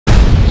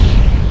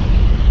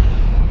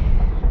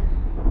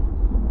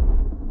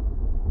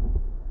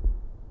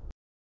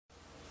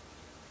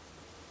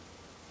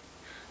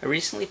I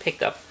recently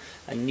picked up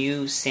a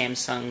new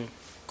Samsung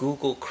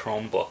Google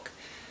Chromebook.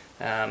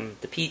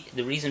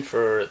 The reason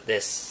for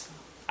this,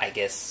 I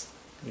guess,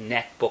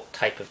 netbook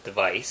type of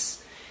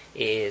device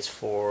is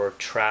for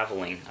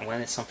traveling. I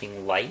wanted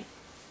something light,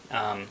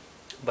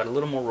 but a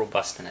little more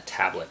robust than a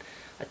tablet.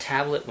 A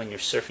tablet, when you're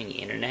surfing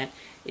the internet,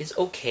 is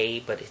okay,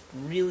 but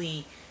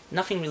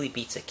nothing really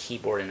beats a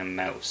keyboard and a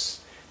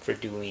mouse for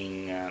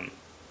doing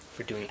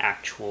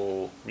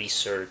actual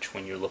research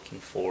when you're looking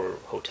for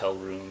hotel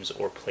rooms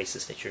or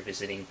places that you're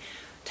visiting.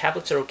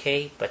 Tablets are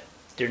okay, but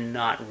they're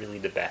not really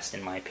the best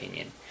in my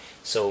opinion.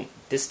 So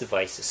this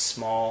device is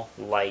small,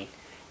 light,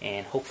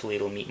 and hopefully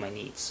it'll meet my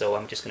needs. So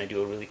I'm just going to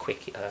do a really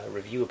quick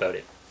review about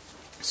it.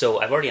 So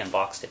I've already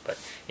unboxed it, but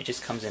it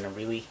just comes in a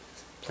really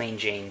plain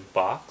Jane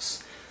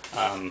box.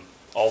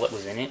 All that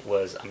was in it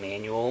was a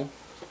manual,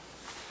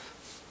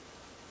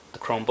 a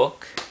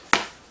Chromebook,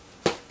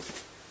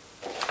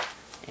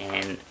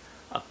 and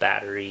a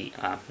battery,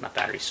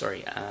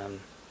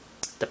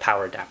 the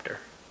power adapter.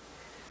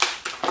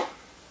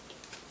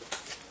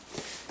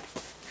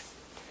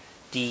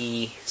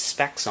 The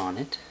specs on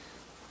it,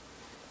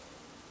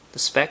 the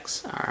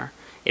specs are,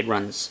 it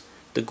runs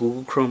the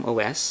Google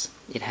ChromeOS,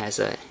 it has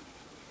a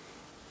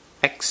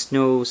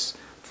Exynos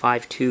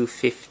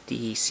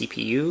 5250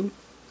 CPU,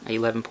 a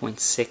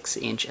 11.6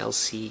 inch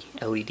LC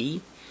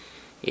LED,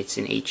 it's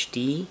in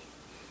HD,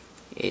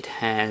 it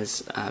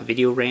has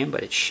video RAM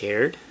but it's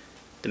shared,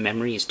 the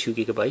memory is 2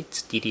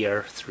 gigabytes,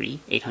 DDR3,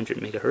 800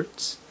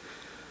 megahertz.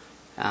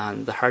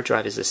 The hard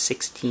drive is a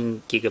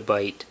 16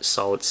 gigabyte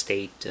solid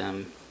state,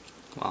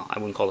 well, I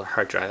wouldn't call it a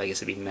hard drive, I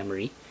guess it'd be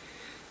memory.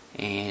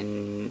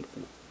 And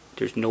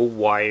there's no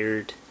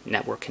wired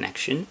network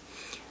connection.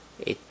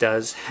 It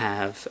does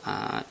have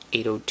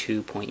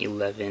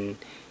 802.11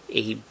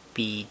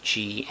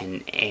 ABG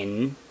and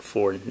N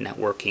for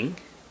networking,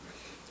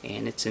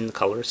 and it's in the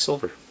color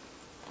silver.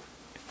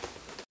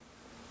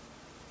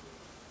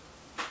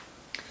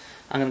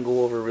 I'm going to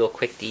go over real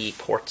quick the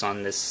ports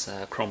on this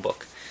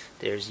Chromebook.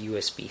 There's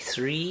USB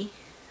 3,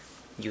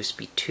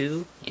 USB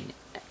 2, and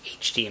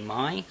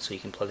HDMI, so you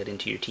can plug it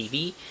into your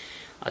TV.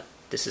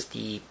 This is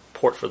the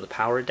port for the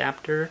power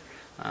adapter.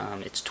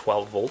 It's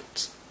 12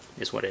 volts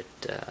is what it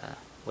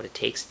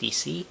takes,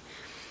 DC.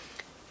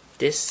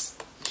 This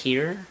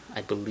here,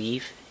 I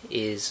believe,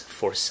 is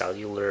for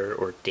cellular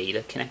or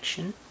data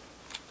connection.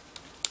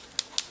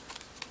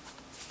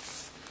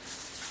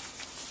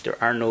 There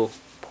are no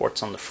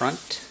ports on the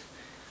front.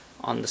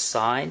 On the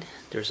side,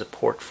 there's a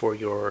port for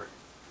your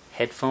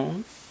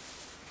headphone,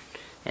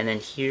 and then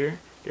here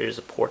there's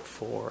a port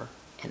for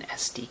an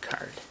SD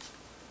card,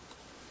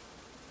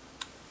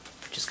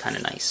 which is kind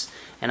of nice.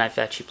 And I've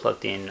actually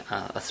plugged in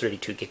a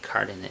 32 gig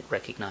card and it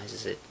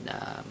recognizes it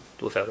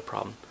without a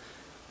problem.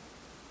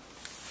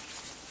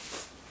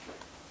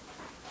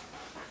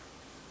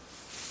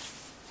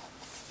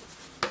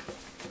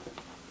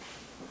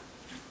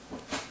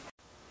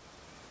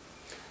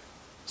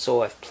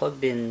 So I've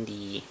plugged in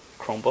the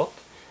Chromebook,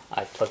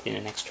 I've plugged in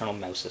an external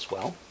mouse as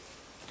well.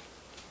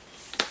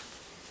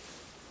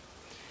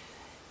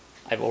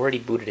 I've already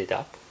booted it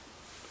up.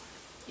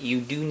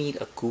 You do need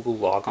a Google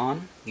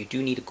logon. You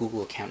do need a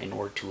Google account in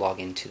order to log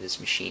into this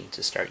machine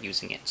to start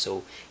using it.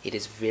 So it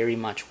is very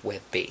much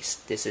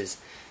web-based. This is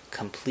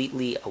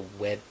completely a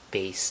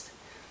web-based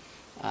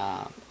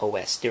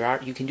OS.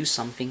 You can do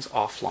some things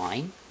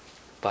offline,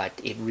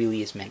 but it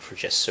really is meant for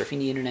just surfing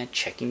the internet,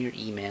 checking your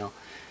email.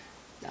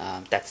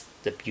 That's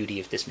the beauty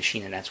of this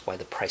machine, and that's why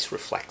the price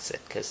reflects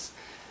it, because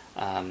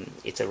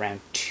it's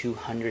around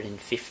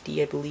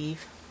 $250, I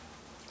believe,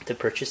 to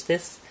purchase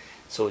this.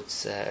 So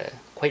it's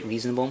quite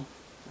reasonable.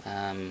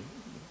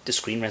 The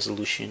screen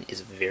resolution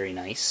is very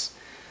nice.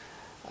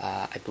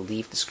 I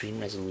believe the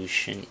screen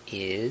resolution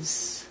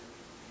is,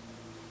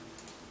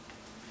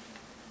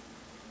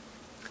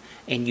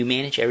 and you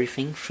manage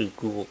everything through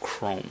Google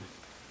Chrome,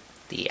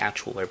 the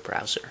actual web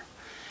browser.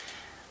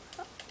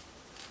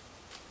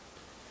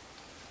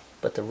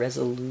 But the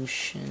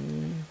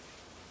resolution,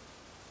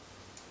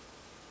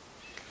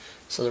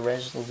 so the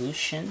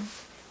resolution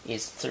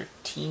is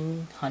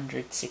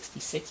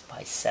 1366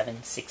 by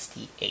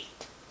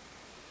 768.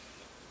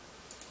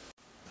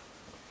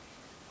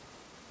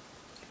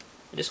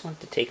 I just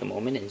want to take a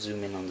moment and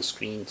zoom in on the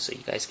screen so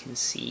you guys can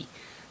see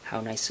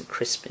how nice and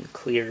crisp and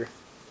clear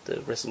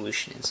the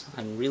resolution is.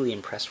 I'm really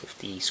impressed with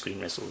the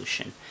screen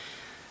resolution.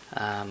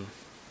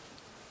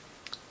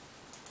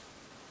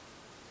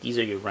 These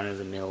are your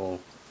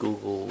run-of-the-mill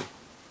Google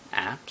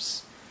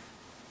apps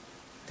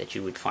that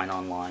you would find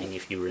online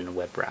if you were in a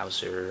web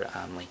browser.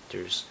 Like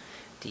there's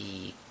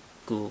the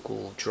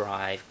Google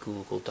Drive,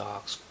 Google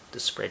Docs, the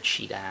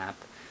spreadsheet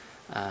app,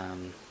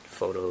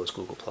 Photos,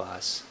 Google+.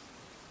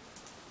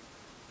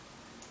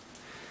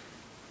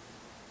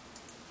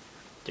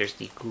 There's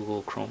the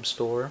Google Chrome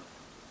Store.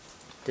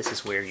 This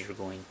is where you're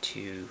going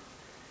to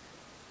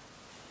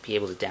be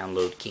able to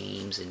download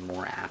games and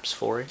more apps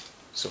for it.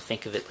 So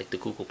think of it like the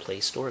Google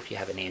Play Store if you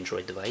have an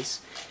Android device.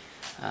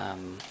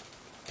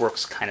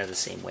 Works kind of the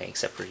same way,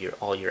 except for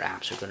all your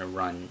apps are going to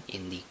run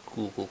in the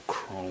Google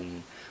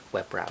Chrome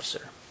web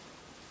browser.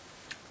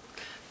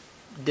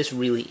 This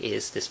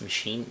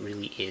machine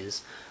really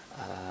is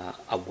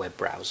a web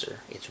browser.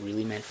 It's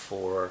really meant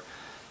for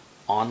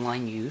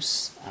online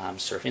use,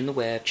 surfing the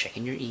web,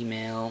 checking your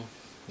email.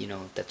 You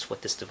know, that's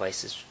what this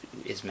device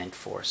is meant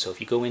for. So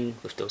if you go in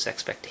with those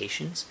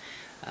expectations,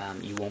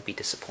 you won't be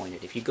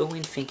disappointed. If you go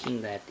in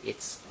thinking that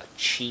it's a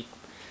cheap,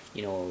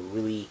 you know,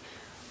 really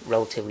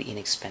relatively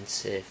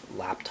inexpensive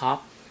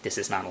laptop, this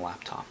is not a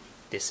laptop.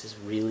 This is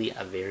really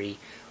a very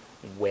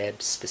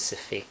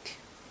web-specific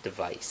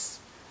device.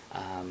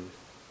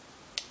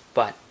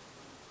 But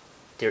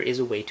there is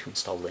a way to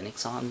install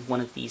Linux on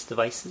one of these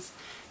devices,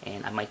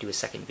 and I might do a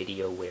second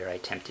video where I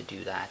attempt to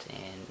do that,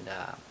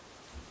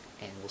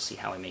 and we'll see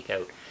how I make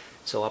out.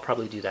 So I'll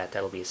probably do that.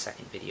 That'll be a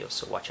second video,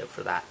 so watch out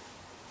for that.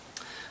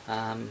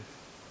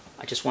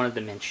 I just wanted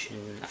to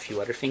mention a few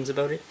other things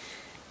about it.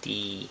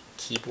 The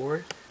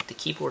keyboard. The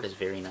keyboard is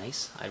very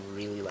nice. I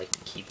really like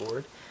the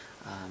keyboard.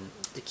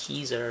 The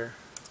keys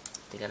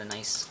they got a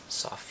nice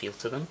soft feel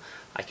to them.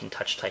 I can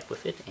touch type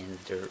with it, and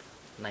they're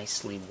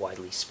nicely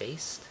widely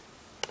spaced.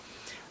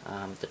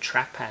 The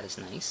trackpad is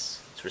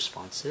nice. It's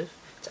responsive.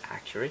 It's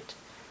accurate.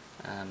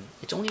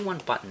 It's only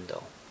one button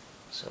though,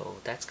 so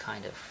that's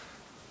kind of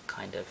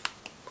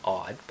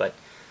odd, but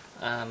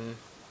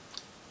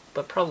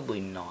probably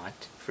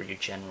not for your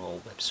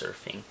general web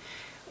surfing.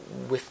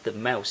 With the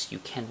mouse, you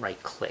can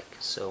right-click.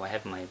 So I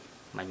have my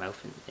mouse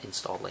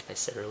installed, like I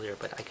said earlier,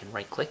 but I can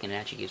right-click, and it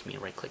actually gives me a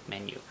right-click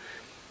menu.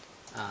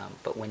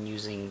 But when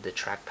using the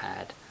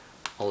trackpad,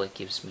 all it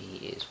gives me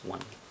is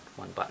one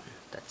button.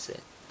 That's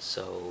it.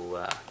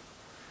 So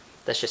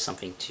that's just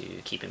something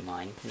to keep in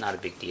mind. Not a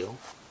big deal.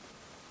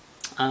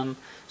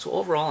 So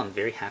overall, I'm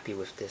very happy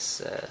with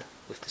this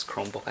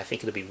Chromebook. I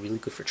think it'll be really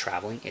good for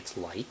traveling. It's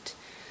light.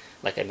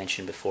 Like I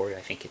mentioned before,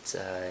 I think it's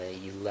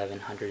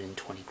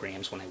 1,120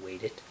 grams when I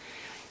weighed it.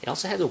 It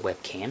also has a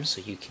webcam,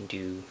 so you can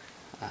do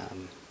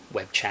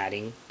web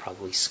chatting,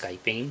 probably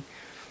Skyping.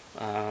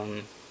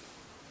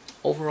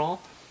 Overall,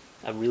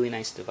 a really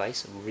nice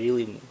device.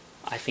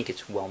 I think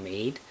it's well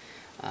made.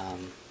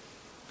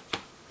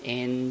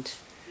 And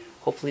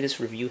hopefully this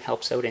review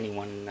helps out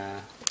anyone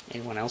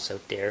else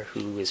out there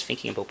who is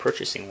thinking about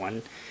purchasing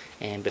one,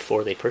 and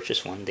before they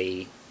purchase one,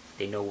 they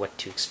know what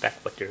to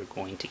expect, what they're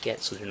going to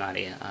get, so they're not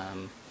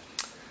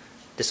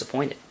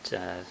disappointed.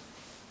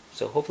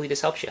 So hopefully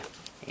this helps you,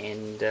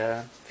 and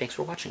thanks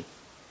for watching.